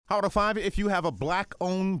How to find it? If you have a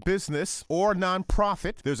black-owned business or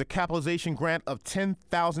nonprofit, there's a capitalization grant of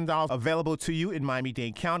 $10,000 available to you in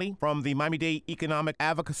Miami-Dade County from the Miami-Dade Economic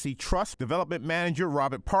Advocacy Trust. Development Manager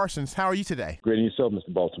Robert Parsons, how are you today? Great, and yourself,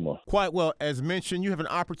 Mr. Baltimore? Quite well. As mentioned, you have an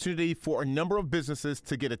opportunity for a number of businesses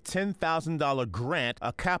to get a $10,000 grant,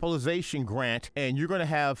 a capitalization grant, and you're going to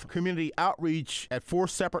have community outreach at 4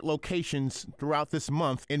 separate locations throughout this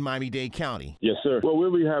month in Miami-Dade County. Yes, sir. Well,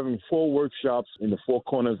 we'll be having 4 workshops in the 4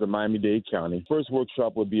 corners of Miami-Dade County. First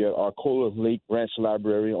workshop will be at Arcola Lake Branch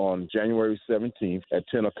Library on January 17th at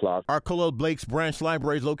 10 o'clock. Arcola Lake's Branch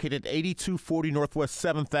Library is located at 8240 Northwest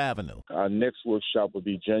 7th Avenue. Our next workshop will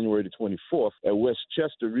be January the 24th at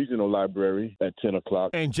Westchester Regional Library at 10 o'clock.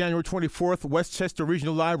 And January 24th, Westchester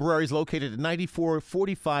Regional Library is located at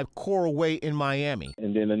 9445 Coral Way in Miami.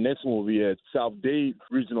 And then the next one will be at South Dade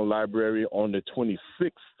Regional Library on the 26th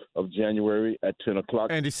of January at 10 o'clock.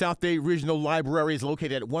 And the South Dade Regional Library is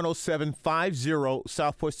located at 10750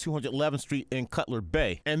 Southwest 211th Street in Cutler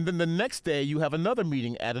Bay. And then the next day, you have another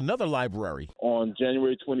meeting at another library. On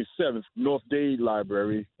January 27th, North Dade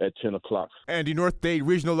Library at 10 o'clock. And the North Dade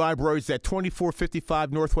Regional Library is at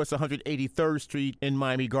 2455 Northwest 183rd Street in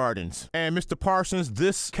Miami Gardens. And Mr. Parsons,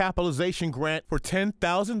 this capitalization grant for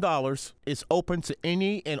 $10,000 is open to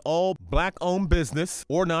any and all black-owned business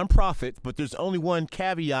or nonprofit, but there's only one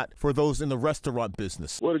caveat for those in the restaurant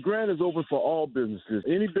business. Well, the grant is open for all businesses.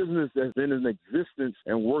 Any business that's been in existence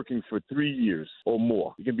and working for 3 years or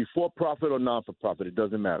more. It can be for-profit or non-for-profit. It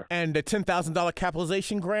doesn't matter. And the $10,000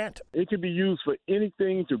 capitalization grant? It can be used for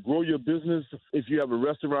anything to grow your business. If you have a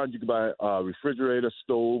restaurant, you can buy a refrigerator,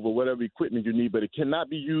 stove, or whatever equipment you need, but it cannot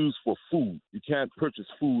be used for food. You can't purchase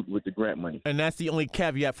food with the grant money. And that's the only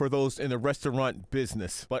caveat for those in the restaurant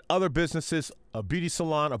business. But other businesses, a beauty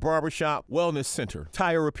salon, a barbershop, wellness center,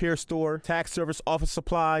 tire repair store, tax service, office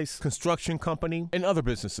supplies, construction company, and other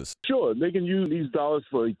businesses. Sure, they can use these dollars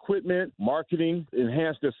for equipment, marketing,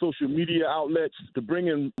 enhance their social media outlets to bring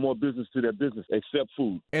in more business to their business, except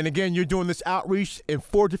food. And again, you're doing this outreach in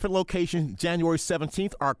 4 different locations. January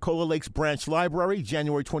 17th, Arcola Lakes Branch Library.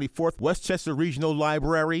 January 24th, Westchester Regional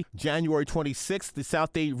Library. January 26th, the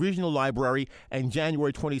South Dade Regional Library. And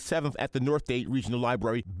January 27th at the North Dade Regional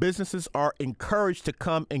Library. Businesses are encouraged to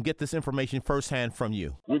come and get this information firsthand from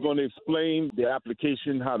you. We're going to explain the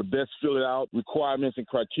application, how to best fill it out, requirements and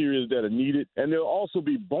criteria that are needed. And there'll also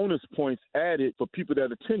be bonus points added for people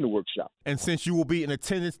that attend the workshop. And since you will be in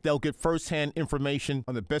attendance, they'll get firsthand information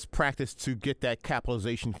on the best practice to get that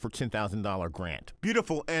capitalization for $10,000 grant.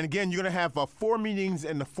 Beautiful. And again, you're going to have 4 meetings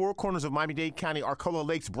in the 4 corners of Miami-Dade County: Arcola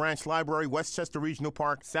Lakes Branch Library, Westchester Regional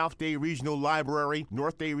Park, South Dade Regional Library,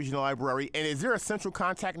 North Dade Regional Library. And is there a central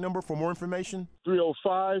contact number for more information?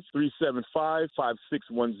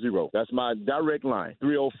 305-375-5610. That's my direct line.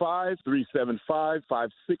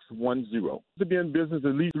 305-375-5610. To be in business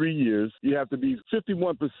at least 3 years, you have to be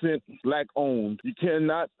 51% black-owned. You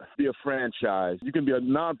cannot be a franchise. You can be a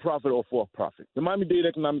nonprofit or for-profit. The Miami-Dade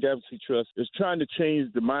Economic Advocacy Trust is trying to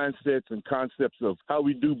change the mindsets and concepts of how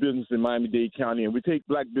we do business in Miami-Dade County, and we take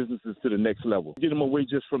black businesses to the next level. Get them away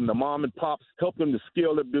just from the mom and pops, help them to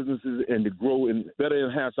scale their businesses and to grow and better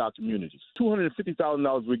enhance our communities.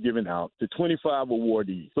 $250,000 we're giving out to 25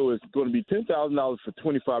 awardees. So it's going to be $10,000 for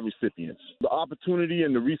 25 recipients. The opportunity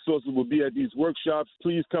and the resources will be at these workshops.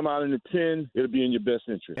 Please come out and attend. It'll be in your best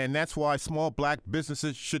interest. And that's why small black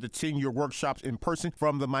businesses should attend your workshops in person.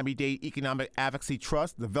 From the Miami-Dade Economic Advocacy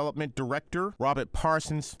Trust, Development Director Robert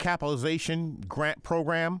Parsons, Capitalization Grant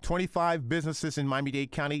Program, 25 businesses in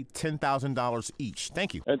Miami-Dade County, $10,000 each.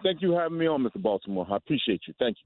 Thank you. And thank you for having me on, Mr. Baltimore. I appreciate you. Thank you.